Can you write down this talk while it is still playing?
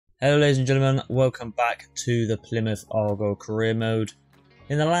Hello ladies and gentlemen, welcome back to the Plymouth Argyle career mode.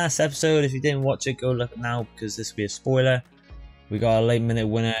 In the last episode, if you didn't watch it, go look now because this will be a spoiler. We got a late minute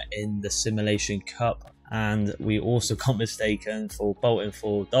winner in the Simulation Cup and we also got mistaken for Bolton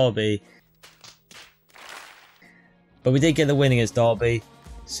for Derby. But we did get the win against Derby,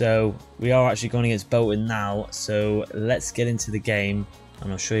 so we are actually going against Bolton now. So let's get into the game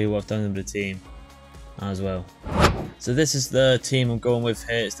and I'll show you what I've done with the team as well. So this is the team I'm going with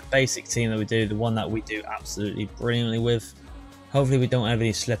here. It's the basic team that we do, the one that we do absolutely brilliantly with. Hopefully we don't have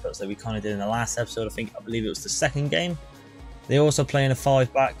any slip-ups that we kind of did in the last episode. I believe it was the second game. They also play in a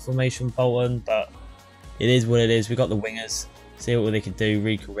 5-back formation, Bolton, but it is what it is. We got the wingers. See what they can do.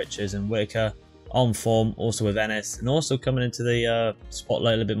 Rico, Richards and Whitaker on form, also with Ennis. And also coming into the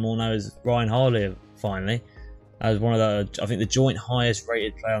spotlight a little bit more now is Ryan Harley, finally. As one of the, I think, the joint highest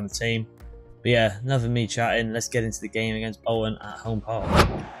rated player on the team. But yeah, enough of me chatting, let's get into the game against Bolton at home park.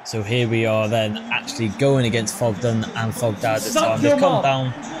 So here we are then, actually going against Fogden and Fogdad this time. They've come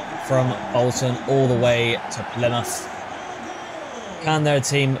down from Bolton all the way to Plymouth. Can their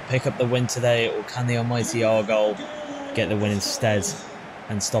team pick up the win today, or can the almighty Argyle get the win instead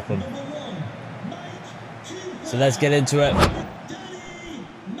and stop them? So let's get into it.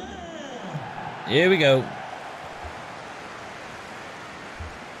 Here we go.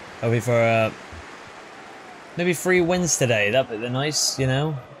 Hoping for maybe 3 wins today. That'd be nice, you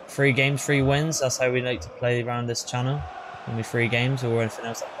know. 3 games, 3 wins. That's how we like to play around this channel. Maybe 3 games or anything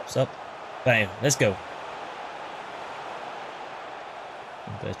else that pops up. But anyway, let's go.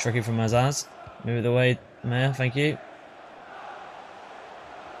 A bit tricky from Azaz. Move it away, Mayor. Thank you.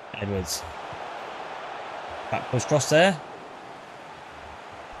 Edwards. Back push cross there.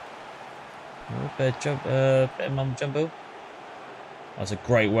 Oh, bit of mum jumbo. That's a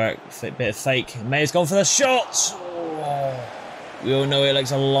great work, bit of fake. May's gone for the shot! Oh, we all know he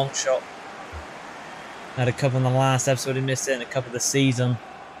likes a long shot. Had a couple in the last episode, he missed it, and a couple of the season.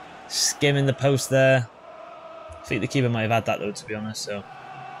 Skimming the post there. I think the keeper might have had that though, to be honest, so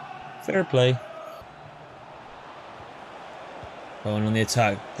fair play. Going on the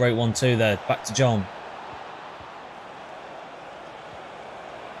attack, great 1-2 there, back to John.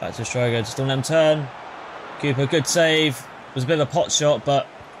 Back to Striker, just don't let him turn. Cooper, good save. It was a bit of a pot shot, but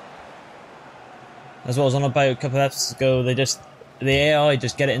as what I was on about a couple of episodes ago, the AI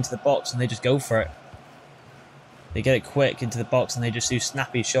just get it into the box and they just go for it. They get it quick into the box and they just do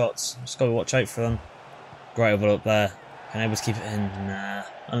snappy shots. Just got to watch out for them. Great overlook up there. Can Edwards keep it in? Nah,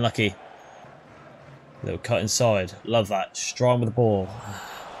 unlucky. Little cut inside. Love that. Strong with the ball.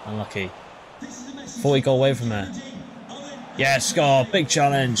 Unlucky. Thought he got away from there. Yeah, score. Big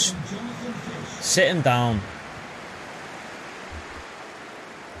challenge. Sit him down.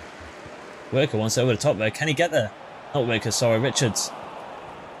 Whitaker wants it over the top there. Can he get there? Not Whitaker, sorry, Richards.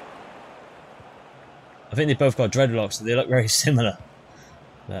 I think they both got dreadlocks, so they look very similar.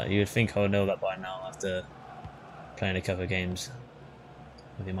 But you would think I would know that by now after playing a couple of games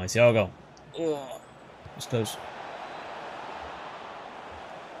with the mighty Argyle. Oh, it's close.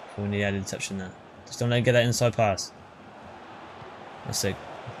 We need added touch in there. Just don't let him get that inside pass. That's it.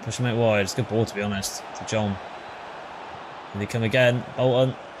 Push him out wide. It's a good ball, to be honest, to John. And they come again.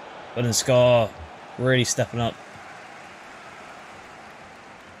 Bolton. Bolton score. Really stepping up.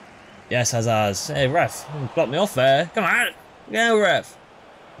 Yes, Azaz. Hey, ref. Block me off there. Come on. Go, ref.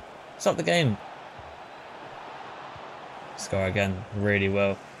 Stop the game. Score again. Really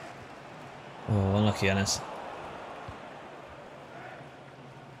well. Oh, unlucky, Ennis.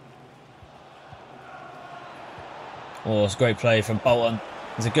 Oh, it's a great play from Bolton.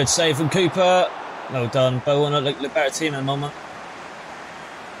 It's a good save from Cooper. Well done. Bolton look better team at the moment.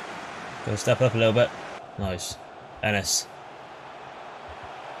 Go step up a little bit. Nice. Ennis.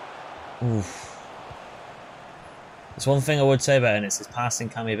 Oof. There's one thing I would say about Ennis. His passing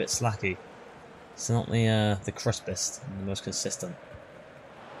can be a bit slacky. It's not the crispest and the most consistent.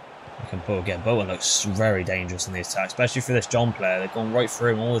 Again, Bolton looks very dangerous in the attack, especially for this John player. They're going right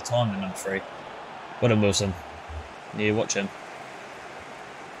through him all the time in number 3. Well done, Wilson. You need to watch him.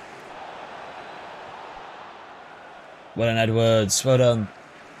 Well done, Edwards. Well done.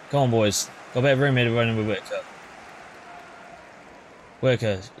 Come on, boys. Got a bit of room here to run in with Whitaker.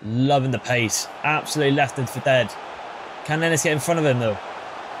 Whitaker, loving the pace. Absolutely left him for dead. Can Ennis get in front of him, though?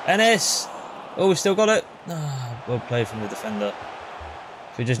 Ennis! Oh, we still got it. Oh, well played from the defender.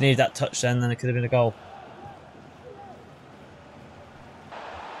 If we just needed that touch then it could have been a goal.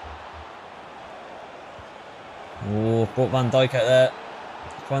 Oh, brought Van Dijk out there.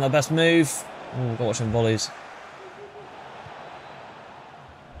 Trying their best move. Oh, got to watch some volleys.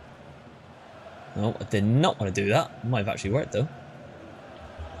 No, I did not want to do that. It might have actually worked though.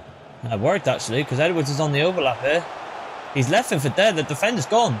 That worked actually, because Edwards is on the overlap here. He's left him for dead. The defender's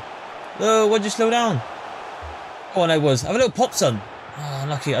gone. Oh, why'd you slow down? Go on, Edwards. Have a little pop, son. Oh,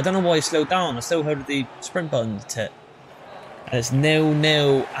 lucky. I don't know why he slowed down. I still heard the sprint button tip. And it's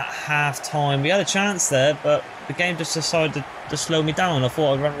 0-0 at half time. We had a chance there, but the game just decided to slow me down. I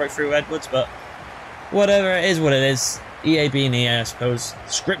thought I'd run right through Edwards, but whatever, it is what it is. EA being EA, I suppose.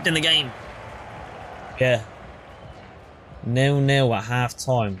 Script in the game. Yeah. 0-0 at half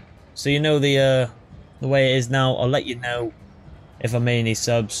time. So you know the way it is now. I'll let you know if I made any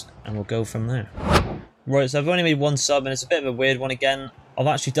subs, and we'll go from there. Right, so I've only made one sub, and it's a bit of a weird one again. I've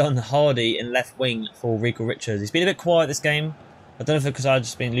actually done Hardy in left wing for Rico Richards. He's been a bit quiet this game. I don't know if it's because I've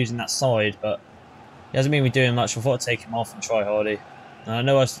just been losing that side, but he hasn't been doing much. I thought I'd take him off and try Hardy. And I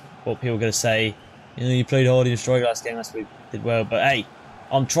know what people are going to say. You know, you played Hardy and Strike last game, that's what we did well. But hey,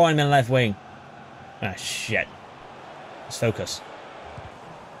 I'm trying him in left wing. Ah, shit. Let's focus.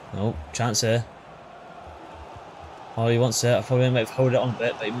 Oh, chance here. Hardy wants it. I probably might have hold it on a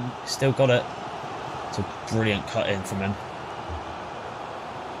bit, but he still got it. It's a brilliant cut in from him.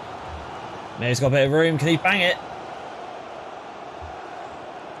 Maybe he's got a bit of room. Can he bang it?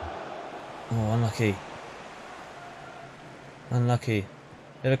 Oh, unlucky. Unlucky.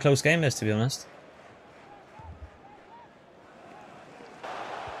 Bit of a close game this, to be honest.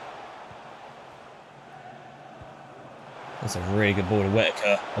 That's a really good ball to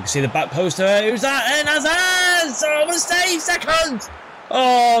Whitaker. I can see the back post there. Who's that? And Azaz! Oh, what a save! Second!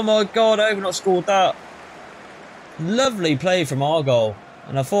 Oh my god, I have not scored that. Lovely play from Argyle.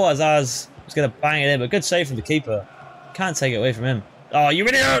 And I thought Azaz was going to bang it in, but good save from the keeper. Can't take it away from him. Oh, you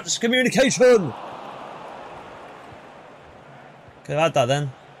idiots! Communication! Could have had that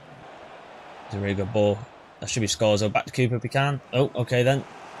then. It's a really good ball. That should be scores. So back to Cooper if we can. Oh, okay then.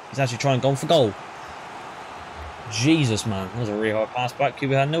 He's actually trying to go for goal. Jesus, man. That was a really hard pass back.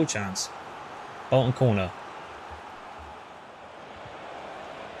 Cooper had no chance. Bolton corner.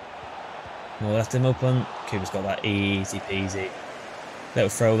 No, left him open. Cooper's got that easy peasy. Little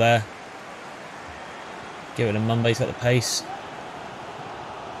throw there. Give it to Mumba. He's got the pace.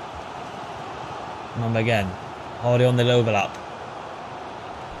 Mumba again. Hardy on the overlap.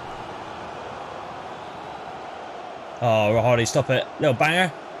 Oh, Hardy, stop it. Little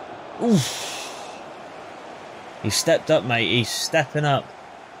banger. Oof. He's stepped up, mate. He's stepping up.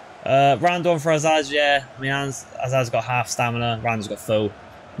 Round on for Azaz, yeah. I mean, Azaz's got half stamina. Randall's got full.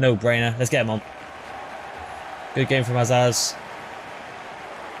 No brainer. Let's get him on. Good game from Azaz.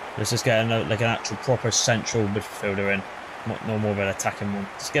 Let's just get like an actual proper central midfielder in. No more of an attacking one.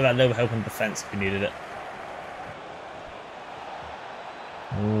 Just give that a little help in defence if you needed it.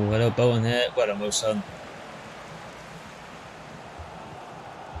 Oh, hello Bolton here. Well done, Wilson.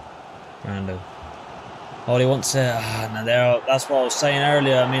 Rando. Hardy wants it. No, that's what I was saying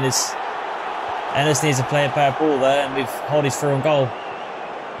earlier. I mean, Ennis needs to play a better ball there, and Hardy's through on goal.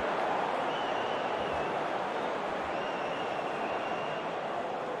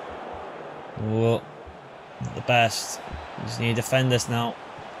 Whoa, not the best. We just need to defend this now.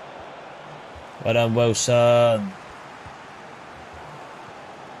 Well done, Wilson.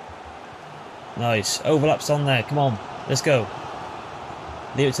 Nice. Overlaps on there. Come on, let's go.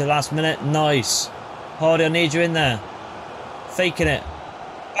 Leave it to the last minute. Nice. Hardy, I need you in there. Faking it.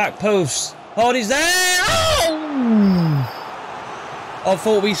 Back post. Hardy's there. Oh! I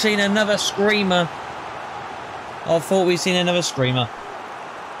thought we'd seen another screamer.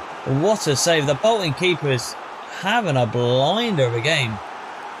 What a save. The Bolton keeper is having a blinder of a game.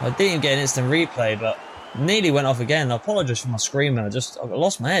 I didn't even get an instant replay, but nearly went off again. I apologise for my screaming. I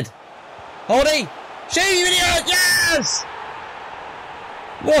lost my head. Hardy! Shoot, you idiot! Yes!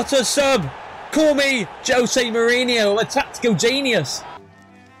 What a sub! Call me Jose Mourinho, a tactical genius.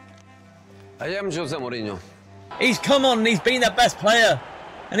 I am Jose Mourinho. He's come on and he's been their best player.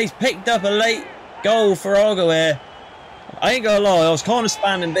 And he's picked up a late goal for Argo here. I ain't gonna lie, I was kind of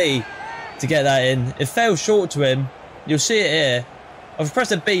spamming B to get that in. It fell short to him. You'll see it here. I've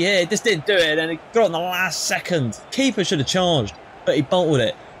pressed a B here, just didn't do it, and it got on the last second. Keeper should have charged, but he bolted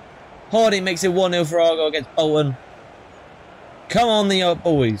it. Hardy makes it 1-0 for Argo against Bolton. Come on, the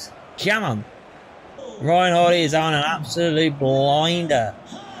boys. Come on. Ryan Hardy is on an absolute blinder.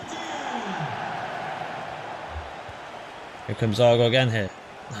 Here comes Argo again here.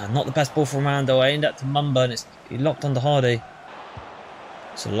 Not the best ball from Rando. I aimed at to Mumba and he locked onto Hardy.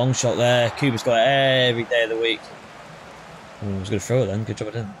 It's a long shot there. Cuba's got it every day of the week. I was going to throw it then. Good job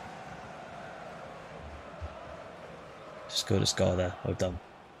I didn't. Just go to score there. Well done.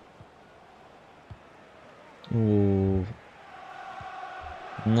 Ooh.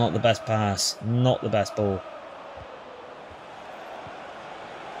 Not the best pass. Not the best ball.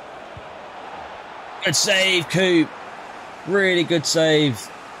 Good save, Coop. Really good save.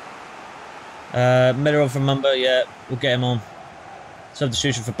 Middle on from Mumba, yeah, we'll get him on.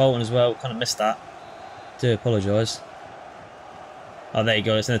 Substitution for Bolton as well. Kind of missed that. Do apologise. Oh, there you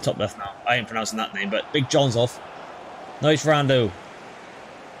go. It's in the top left now. I ain't pronouncing that name, but Big John's off. Nice Rando.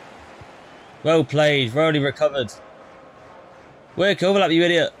 Well played. Rowley recovered. Work overlap, you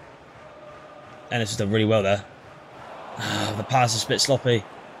idiot. And it's just done really well there. The pass is a bit sloppy.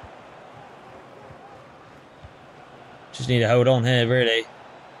 Just need to hold on here, really.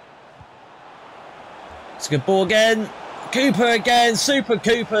 It's a good ball again. Cooper again. Super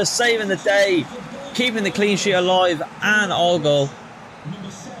Cooper saving the day. Keeping the clean sheet alive. And Argyle.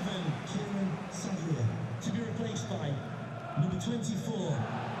 Number 7, Kieran Sadler, to be replaced by number 24,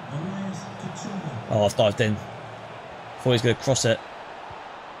 Elias Katrina. Oh, I've dived in. Thought he was going to cross it.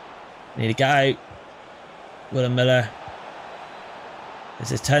 Need to get out. Willem Miller.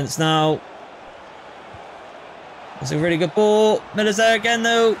 This is tense now. It's a really good ball. Miller's there again,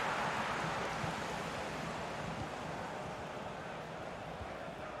 though.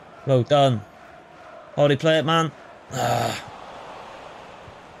 Well done. Hardy play it, man.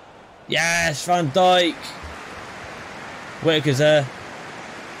 Yes, Van Dijk. Whitaker's there.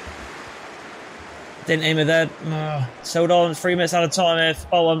 Didn't aim it there. Sold on. 3 minutes out of time here.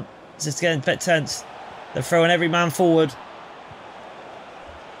 Bolton. It's just getting a bit tense. They're throwing every man forward.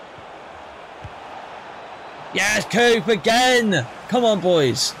 Yes, Coop again. Come on,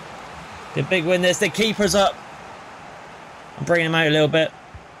 boys. The big win this. The keeper's up. I'm bringing him out a little bit.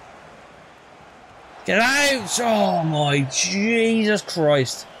 Get out! Oh my Jesus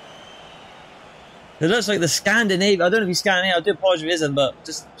Christ. It looks like the Scandinavian. I don't know if he's Scandinavian. I do apologise if he isn't, but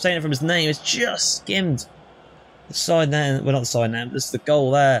just saying it from his name, it's just skimmed the side net. Well, not the side net, this is the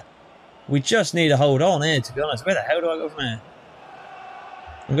goal there. We just need to hold on here, to be honest. Where the hell do I go from here?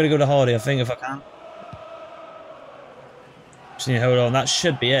 I'm going to go to Hardy, I think, if I can. Just need to hold on. That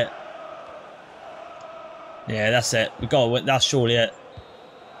should be it. Yeah, that's it. We've got to win. That's surely it.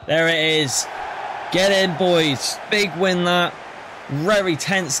 There it is. Get in, boys. Big win, that. Very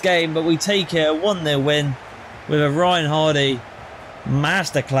tense game, but we take it. A 1-0 win with a Ryan Hardy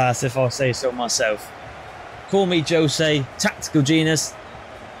masterclass, if I say so myself. Call me Jose, tactical genius.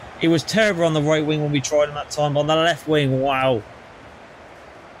 He was terrible on the right wing when we tried him that time, but on the left wing, wow.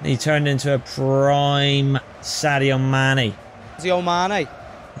 He turned into a prime Sadio Mane. Sadio Mane.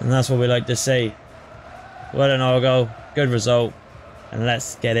 And that's what we like to see. Well done, Argyle. Good result. And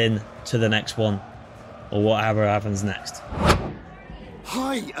let's get in to the next one, or whatever happens next.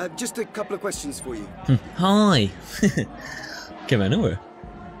 Hi, just a couple of questions for you. Hi. Came out of nowhere.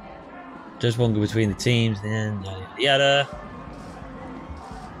 Just one go between the teams, then yada.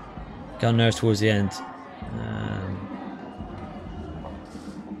 Got nerves towards the end.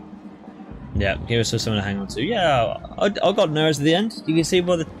 Yeah, give us something to hang on to. Yeah, I got nerves at the end. You can see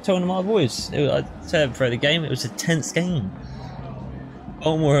by the tone of my voice. I said throughout the game, it was a tense game.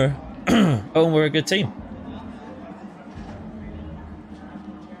 Bolton were a good team.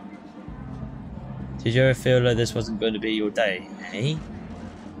 Did you ever feel like this wasn't going to be your day, eh?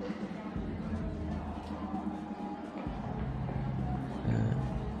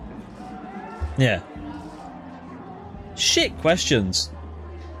 Yeah. Shit questions.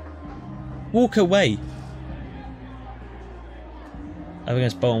 Walk away. Up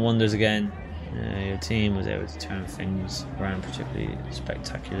against Bolton Wanderers again. Your team was able to turn things around particularly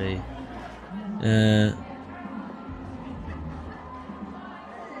spectacularly.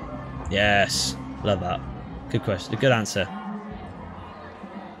 Yes. Love that. Good question. Good answer.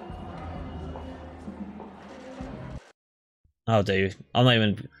 I'll do. I'm not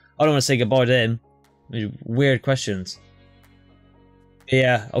even. I don't want to say goodbye to him. Weird questions. But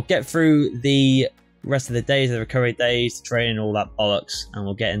yeah, I'll get through the rest of the days, the recovery days, the training, all that bollocks, and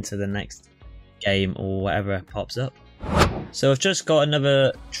we'll get into the next game or whatever pops up. So I've just got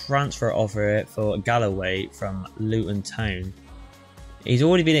another transfer offer for Galloway from Luton Town. He's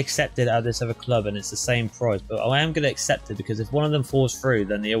already been accepted at this other club and it's the same price, but I am going to accept it because if one of them falls through,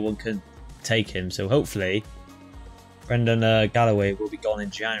 then the other one can take him. So hopefully Brendan Galloway will be gone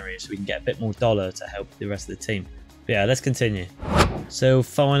in January, so we can get a bit more dollar to help the rest of the team. But yeah, let's continue. So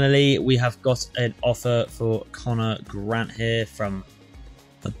finally, we have got an offer for Connor Grant here from,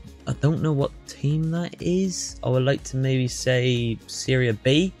 I don't know what team that is. I would like to maybe say Serie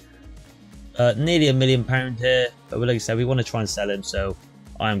B. Nearly £1 million here, but like I said, we want to try and sell him, so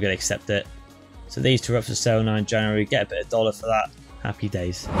I am going to accept it. So these two are up for sale now in January. Get a bit of dollar for that. Happy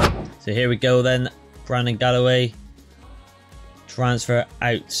days. So here we go then. Brandon Galloway. Transfer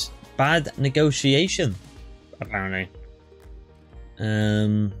out. Bad negotiation, apparently.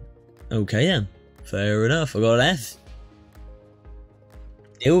 Okay then. Fair enough. I got an F.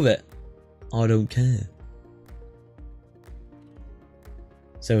 Deal with it. I don't care.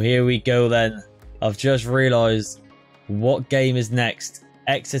 So here we go then. I've just realised what game is next.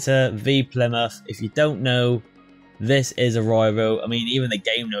 Exeter v Plymouth. If you don't know, this is a rival. I mean, even the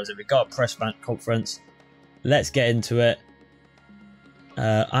game knows it. We've got a press conference. Let's get into it.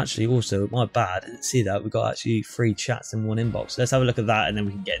 Actually, also, my bad. I didn't see that. We've got actually 3 chats in one inbox. Let's have a look at that and then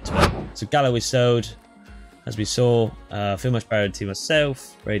we can get into it. So Gallo is sold. As we saw, feel much better to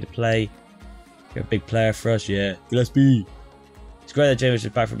myself. Ready to play. You're a big player for us. Yeah. Gillespie. It's great that James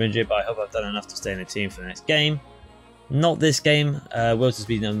is back from injury, but I hope I've done enough to stay in the team for the next game. Not this game. Wilson's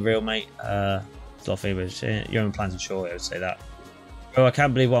been unreal, mate. It's not famous. Your own plans are short, I would say that. Oh, I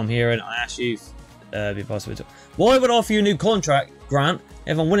can't believe what I'm hearing. I asked you if be possible to... Why would I offer you a new contract, Grant,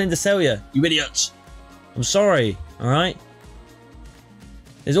 if I'm willing to sell you? You idiots. I'm sorry, alright?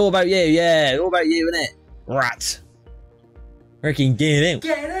 It's all about you, yeah. It's all about you, innit? Rat. Freaking get out.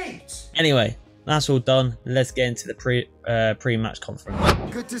 Get out. Anyway. That's all done. Let's get into the pre-match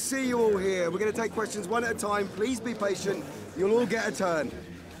conference. Good to see you all here. We're going to take questions one at a time. Please be patient. You'll all get a turn.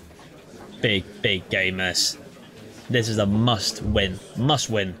 Big game, this. This is a must win.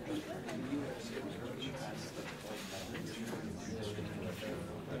 Must win.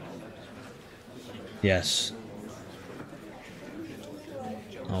 Yes.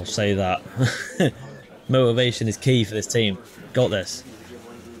 I'll say that. Motivation is key for this team. Got this.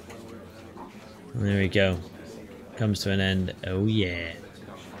 There we go. Comes to an end. Oh yeah.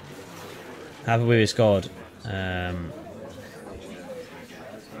 Happy we scored. I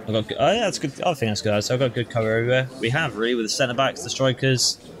got. Oh yeah, that's good. I think that's good. So I've got good cover everywhere. We have really with the centre backs, the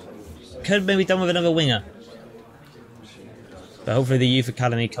strikers. Could maybe done with another winger. But hopefully the youth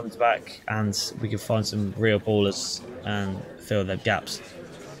academy comes back and we can find some real ballers and fill their gaps.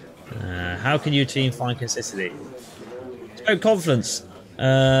 How can your team find consistency? It's about confidence.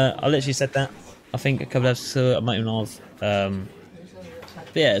 I literally said that. I think a couple of episodes I might even have.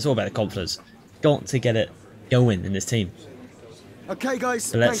 But yeah, it's all about the confidence. Got to get it going in this team. Okay, guys,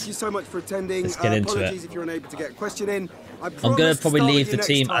 so thank you so much for attending. Let's get into apologies it. if you're unable to get a question in. I'm going to probably leave the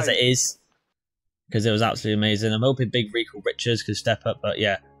team as it is because it was absolutely amazing. I'm hoping Big Rico Richards could step up, but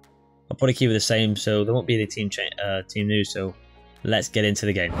yeah, I'll probably keep it the same. So there won't be any team news. So let's get into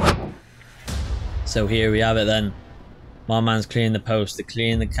the game. So here we have it then. My man's clearing the post. They're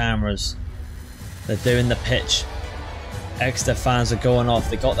clearing the cameras. They're doing the pitch. Exeter fans are going off.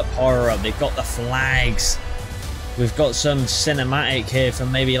 They got the pyro up. They've got the flags. We've got some cinematic here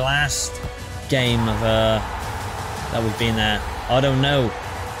from maybe last game of that we've been there. I don't know.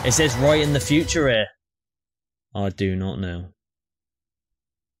 Is this right in the future here? I do not know.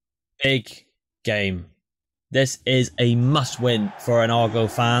 Big game. This is a must-win for an Argyle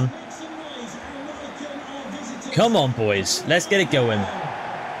fan. Come on, boys. Let's get it going.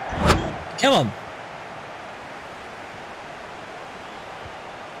 Come on.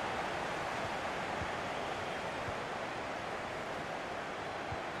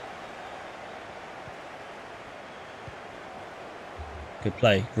 Good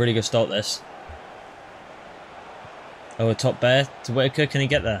play. Really good start this. Oh, a top bear to Whitaker. Can he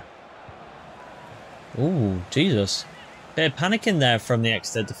get there? Ooh, Jesus. Bit of panicking there from the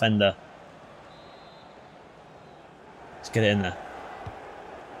Exeter defender. Let's get it in there.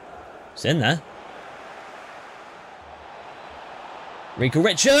 It's in there. Rico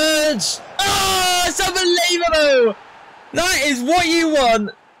Richards! Oh, it's unbelievable! That is what you want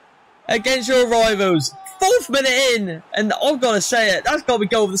against your rivals. 4th minute in, and I've got to say it, that's got to be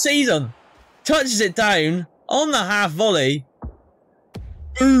goal of the season. Touches it down on the half volley.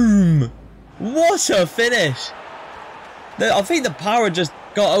 Boom! What a finish! I think the power just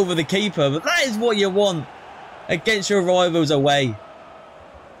got over the keeper, but that is what you want against your rivals away.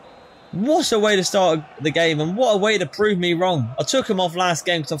 What a way to start the game, and what a way to prove me wrong. I took him off last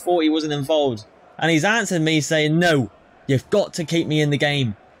game because I thought he wasn't involved, and he's answered me saying, no, you've got to keep me in the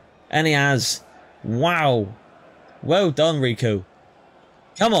game. And he has. Wow. Well done, Rico.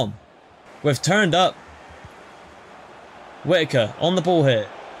 Come on. We've turned up. Whitaker on the ball here.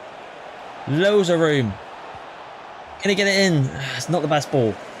 Loads of room. Can he get it in? It's not the best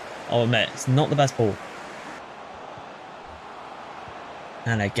ball. I'll admit, it's not the best ball.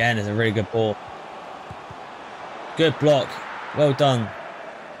 And again, it's a really good ball. Good block. Well done.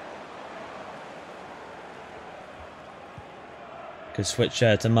 Good switch to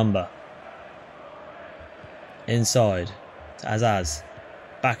Mumba. Inside to Azaz.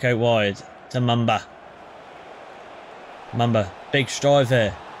 Back out wide to Mumba. Mumba, big strive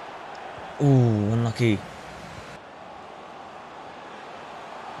here. Ooh, unlucky.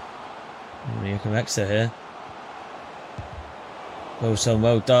 Here comes Exeter here. Well son,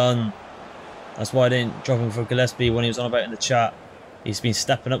 well done. That's why I didn't drop him for Gillespie when he was on about in the chat. He's been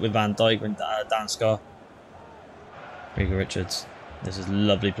stepping up with Van Dijk and Dan Scott. Rico Richards. This is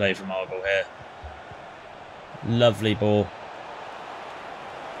lovely play from Argyle here. Lovely ball.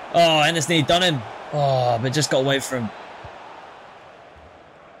 Oh, Henderson done him. Oh, but just got away from him.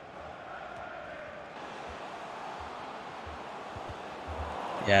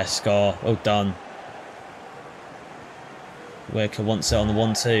 Yes, Scar. Well done. Wicker wants it on the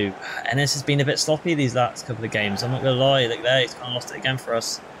 1-2. Ennis has been a bit sloppy these last couple of games. I'm not going to lie. Look there, he's kind of lost it again for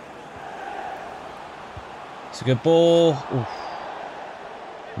us. It's a good ball. Oof.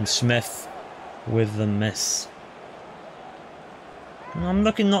 And Smith with the miss. I'm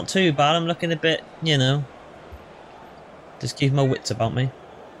looking not too bad. I'm looking a bit, you know. Just keep my wits about me.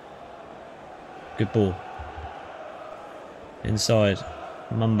 Good ball. Inside.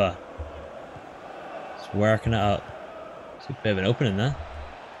 Mumba. Just working it up. It's a bit of an opening there.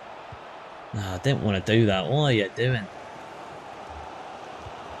 No, I didn't want to do that. What are you doing?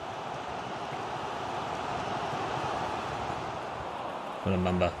 What a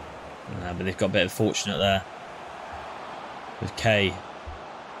Mumba. But they've got a bit of fortunate there. With K.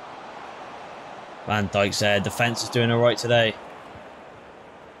 Van Dijk's there. Defence is doing alright today.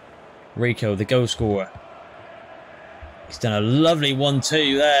 Rico, the goal scorer. He's done a lovely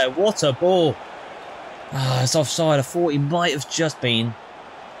 1-2 there. What a ball. Ah, it's offside. I thought he might have just been.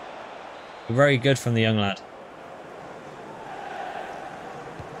 Very good from the young lad.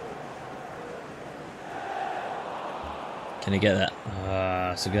 Can he get that?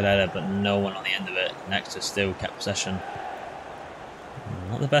 Ah, it's a good header, but no one on the end of it. And Exeter still kept possession.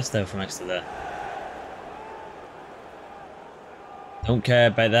 Not the best though from Exeter there. Don't care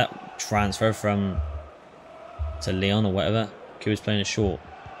about that transfer from to Leon or whatever. He was playing a short.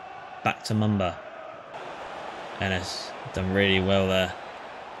 Back to Mumba. Ennis done really well there.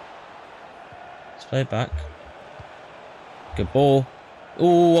 Let's play it back. Good ball.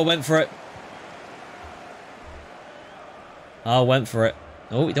 Oh, I went for it. I went for it.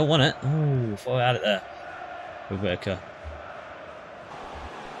 Oh, you don't want it. Oh, thought I had it there. With Whitaker.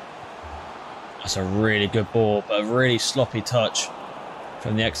 That's a really good ball, but a really sloppy touch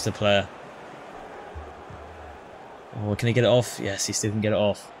from the Exeter player. Oh, can he get it off? Yes, he still can get it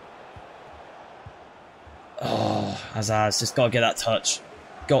off. Oh, Azaz, just got to get that touch.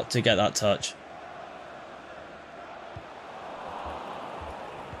 Got to get that touch.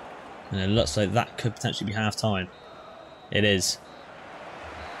 And it looks like that could potentially be half time. It is.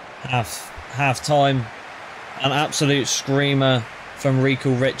 Half time. An absolute screamer from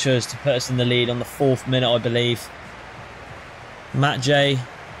Rico Richards to put us in the lead on the 4th minute, I believe. Matt J.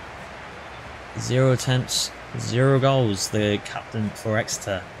 0 attempts, 0 goals. The captain for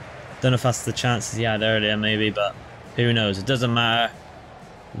Exeter. Don't know if that's the chances he had earlier, maybe, but who knows? It doesn't matter.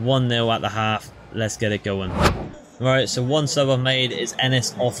 1-0 at the half. Let's get it going. Right, so one sub I've made is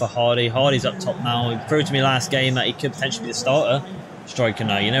Ennis off for Hardy. Hardy's up top now. He proved to me last game that he could potentially be the starter striker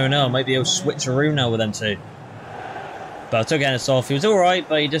now. You never know. Maybe he'll switch a room now with them two. But I took Ennis off. He was alright,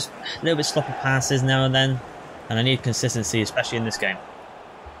 but he just a little bit sloppy passes now and then. And I need consistency, especially in this game.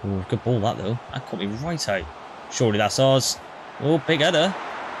 Ooh, good ball that though. That caught me right out. Surely that's ours. Oh, big header.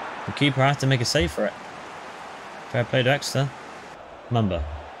 The keeper had to make a save for it. Fair play to Exeter. Mumba.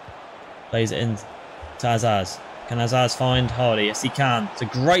 Plays it in to Azaz. Can Azaz find Hardy? Yes, he can. It's a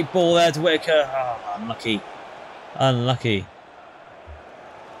great ball there to Whitaker. Oh, unlucky. Unlucky.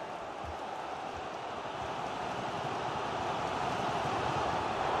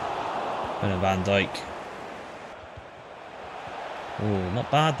 And Van Dijk. Oh, not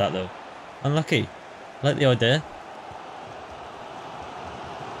bad that though. Unlucky. I like the idea.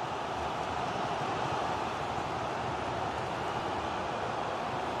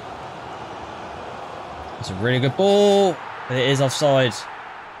 It's a really good ball, but it is offside.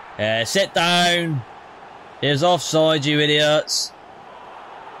 Yeah, sit down. It is offside, you idiots.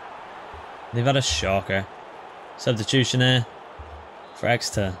 They've had a shocker. Substitution here for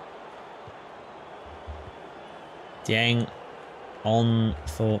Exeter. Dieng on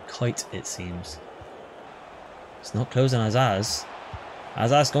for Kite, it seems. It's not closing Azaz.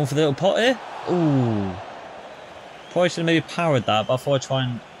 Azaz going for the little pot here. Ooh. Probably should have maybe powered that, but I thought I'd try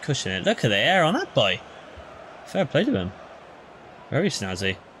and cushion it. Look at the air on that boy. Fair play to him. Very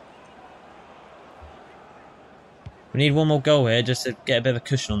snazzy. We need one more goal here just to get a bit of a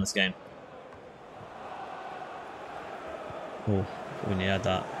cushion on this game. Oh, we need to add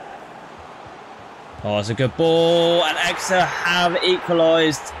that. Oh, it's a good ball, and Exeter have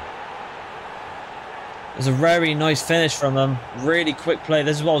equalised. There's a very nice finish from them. Really quick play.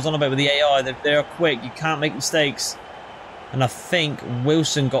 This is what I was on about with the AI. They're quick. You can't make mistakes. And I think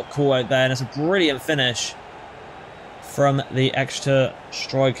Wilson got caught out there. And it's a brilliant finish from the extra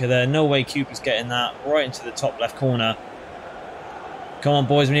striker there. No way Cooper's getting that. Right into the top left corner. Come on,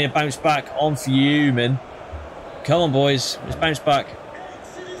 boys. We need to bounce back. On fuming. Come on, boys. Let's bounce back.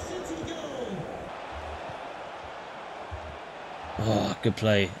 Oh, good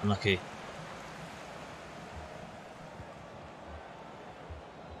play. Unlucky.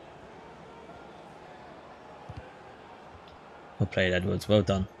 Well played, Edwards. Well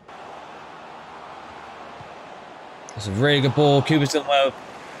done. That's a really good ball. Cooper's done well.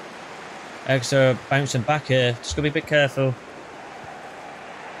 Exeter bouncing back here. Just got to be a bit careful.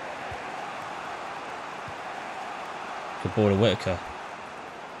 Good ball to Whitaker.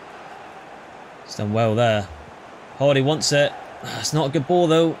 He's done well there. Hardy wants it. It's not a good ball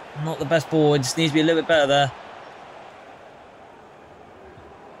though. Not the best ball. It just needs to be a little bit better there.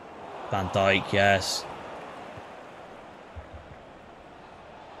 Van Dijk, yes.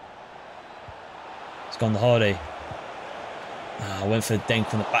 It's gone to Hardy. I went for the dink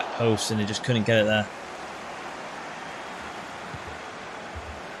from the back post and he just couldn't get it there.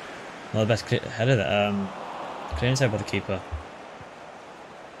 Not the best header there. Clearance out by the keeper.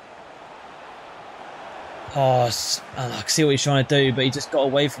 Oh, I can see what he's trying to do, but he just got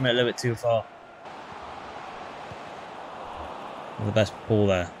away from it a little bit too far. Not the best ball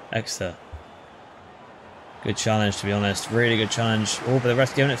there. Exeter. Good challenge, to be honest. Really good challenge. Oh, but the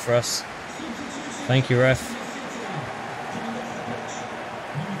ref's giving it for us. Thank you, ref.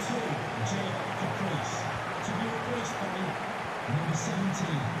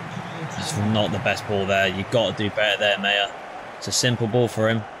 That's not the best ball there. You've got to do better there, Mayer. It's a simple ball for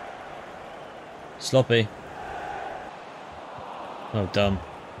him. Sloppy. Well done.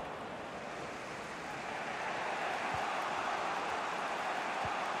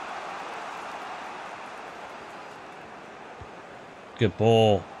 Good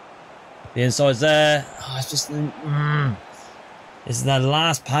ball. The inside's there. Oh, it's just... It's the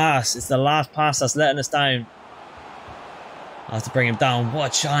last pass. It's the last pass that's letting us down. I have to bring him down.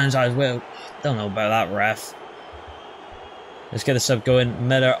 What a challenge I will. Don't know about that, ref. Let's get a sub going.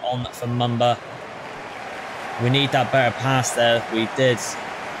 Miller on for Mumba. We need that better pass there. We did.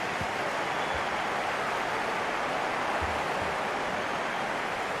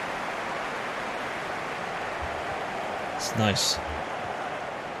 It's nice.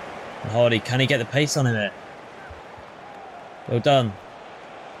 And Hardy, can he get the pace on him here? Well done.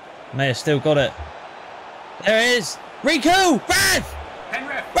 Mayer still got it. There it is. Riku! Ref!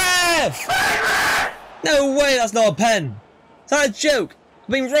 Ref! No way, that's not a pen. Is that a joke? I've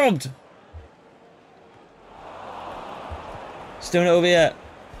been robbed. Still not over yet.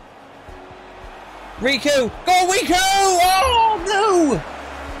 Riku! Go on, Riku! Oh, no!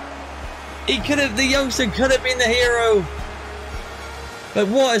 He could have, the youngster could have been the hero. But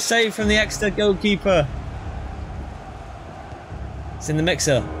what a save from the Exeter goalkeeper. It's in the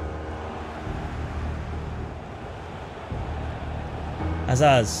mixer.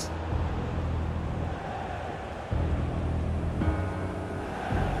 Azaz.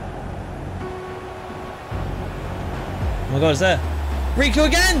 Oh my god, it's there. Riku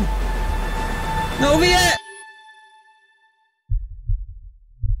again! Not over yet!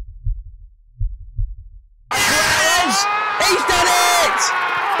 Yes! He's done it!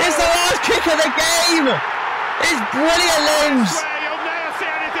 It's the last kick of the game! It's brilliant, Limbs!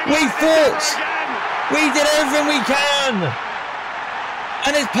 We fought! We did everything we can!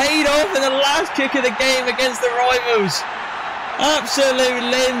 And it's paid off in the last kick of the game against the rivals. Absolute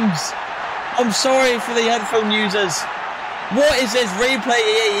Limbs. I'm sorry for the headphone users. What is this replay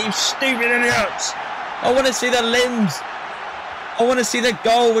here, you stupid idiots? I want to see the Limbs. I want to see the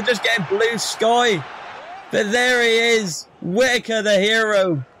goal. We're just getting blue sky. But there he is. Whitaker, the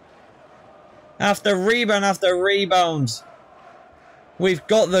hero. After rebound. We've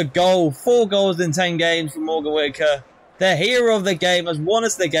got the goal. 4 goals in 10 games for Morgan Whitaker. The hero of the game has won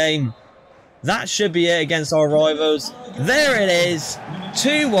us the game. That should be it against our rivals. There it is.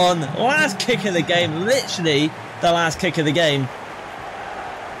 2-1. Last kick of the game. Literally the last kick of the game.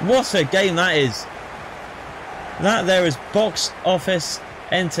 What a game that is. That there is box office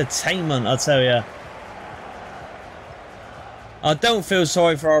entertainment, I tell you. I don't feel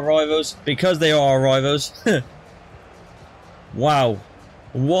sorry for our rivals because they are our rivals. Wow.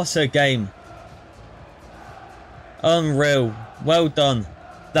 What a game. Unreal. Well done.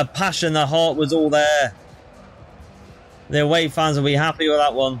 The passion, the heart was all there. The away fans will be happy with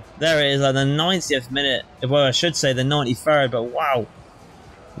that one. There it is at the 90th minute. Well, I should say the 93rd, but wow.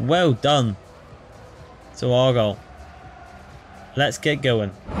 Well done. to Argyle. Let's get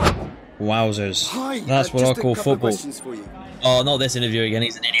going. Wowzers. Hi, That's what I just a call couple of football. questions for you. Oh, not this interview again.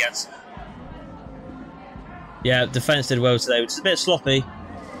 He's an idiot. Yeah, defence did well today, which is a bit sloppy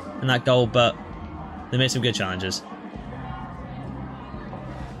in that goal, but they made some good challenges.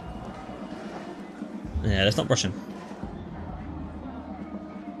 Yeah, let's not brush him.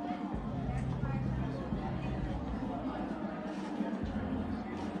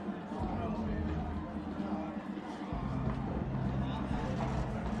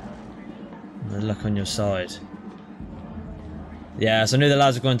 The luck on your side. Yeah, so I knew the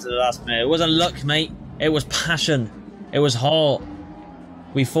lads were going to the last minute. It wasn't luck, mate. It was passion. It was heart.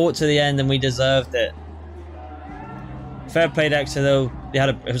 We fought to the end and we deserved it. Fair play to Exeter though.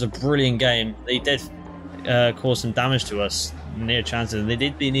 It was a brilliant game. They did cause some damage to us, near chances. They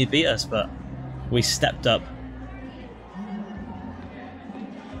did need to beat us, but we stepped up.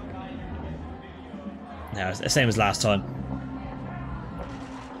 Yeah, it's the same as last time.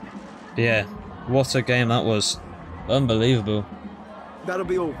 But yeah, what a game that was. Unbelievable. That'll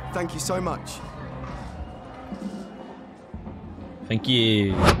be all. Thank you so much. Thank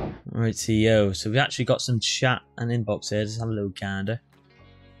you. Right, CEO. So we actually got some chat and inbox here. Just have a little gander.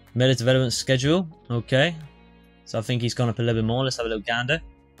 Meta development schedule. Okay. So I think he's gone up a little bit more. Let's have a little gander.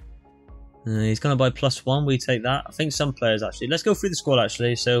 He's going to buy +1. We take that. I think some players actually. Let's go through the squad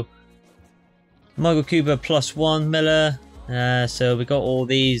actually. So Michael Cooper +1. Miller. So we got all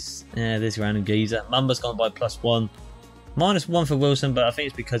these. This random geezer. Mamba's gone by +1. -1 for Wilson, but I think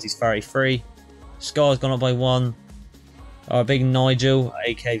it's because he's 33. Scar's gone up by 1. Our big Nigel,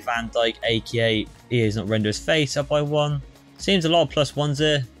 aka Van Dijk, aka he is not render his face, up by 1. Seems a lot of +1s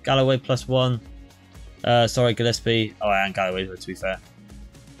here. Galloway +1. Sorry, Gillespie. Oh, and Galloway, to be fair.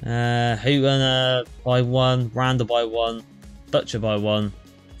 Hooten by 1. Randall by 1. Butcher by 1.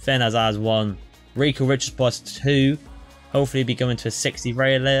 Finn Hazard's 1. Rico Richards by 2. Hopefully, be going to a 60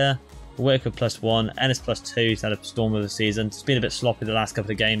 rated later. Whitaker +1. Ennis +2. He's had a storm of the season. It's been a bit sloppy the last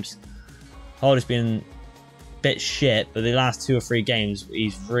couple of games. Hardy's been bit shit, but the last 2 or 3 games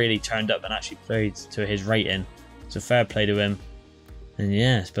he's really turned up and actually played to his rating, so fair play to him. And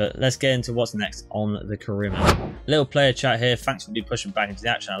yes, but let's get into what's next on the career map. Little player chat here. Thanks for pushing back into the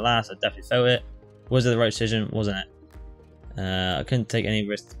action at last. I definitely felt it. Was it the right decision? Wasn't it? I couldn't take any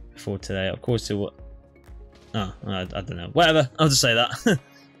risk before today. Of course it was. Oh, I don't know, whatever, I'll just say that.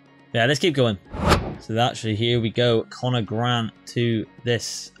 Yeah, let's keep going. So actually here we go. Connor Grant to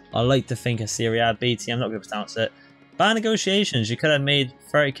this, I like to think, a Serie A B team. I'm not going to pronounce it. Bad negotiations. You could have made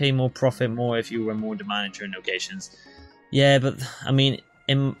 30k more profit more if you were more demanding during negotiations. Yeah, but I mean,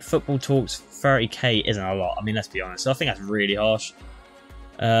 in football talks, 30k isn't a lot. I mean, let's be honest. So I think that's really harsh.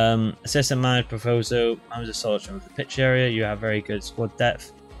 Assistant manager proposal. I was a soldier with the pitch area. You have very good squad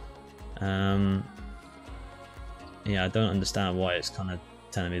depth. Yeah, I don't understand why it's kind of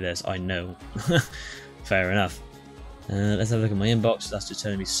telling me this. I know. Fair enough. Let's have a look at my inbox. That's just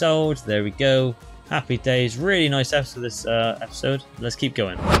telling me sold. There we go. Happy days. Really nice episode this episode. Let's keep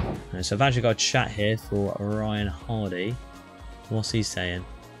going. So I've actually got a chat here for Ryan Hardy. What's he saying?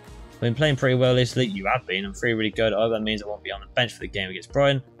 I've been playing pretty well this week. You have been. I'm feeling really good. Oh, that means I won't be on the bench for the game against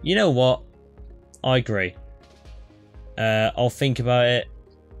Brighton. You know what? I agree. I'll think about it,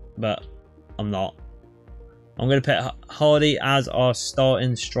 but I'm not. I'm going to put Hardy as our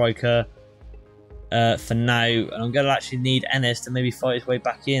starting striker for now, and I'm going to actually need Ennis to maybe fight his way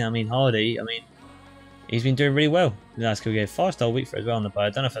back in. I mean, Hardy, he's been doing really well. That's going to get a 5-star week for as well on the play. I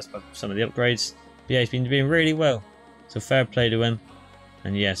don't know if that's some of the upgrades, but yeah, he's been doing really well. So fair play to him,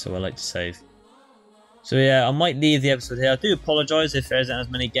 and yeah, so I like to save. So yeah, I might leave the episode here. I do apologise if there isn't as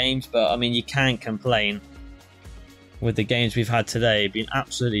many games, but I mean, you can't complain with the games we've had today. Been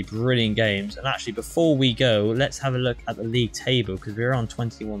absolutely brilliant games. And actually, before we go, let's have a look at the league table, because we're on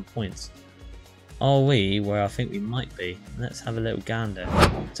 21 points. Are we where I think we might be? Let's have a little gander.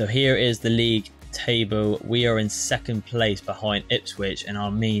 So here is the league table. We are in 2nd place behind Ipswich, and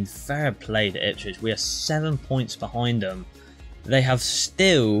I mean, fair play to Ipswich. We are 7 points behind them. They have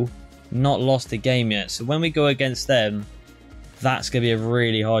still not lost a game yet. So when we go against them, that's going to be a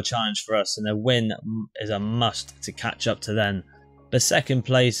really hard challenge for us, and a win is a must to catch up to them. But 2nd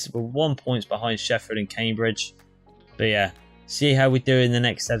place, we're 1 point behind Sheffield and Cambridge. But yeah, see how we do in the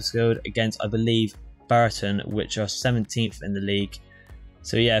next episode against, I believe, Burton, which are 17th in the league.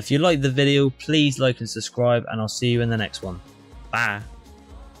 So yeah, if you liked the video, please like and subscribe, and I'll see you in the next one. Bye.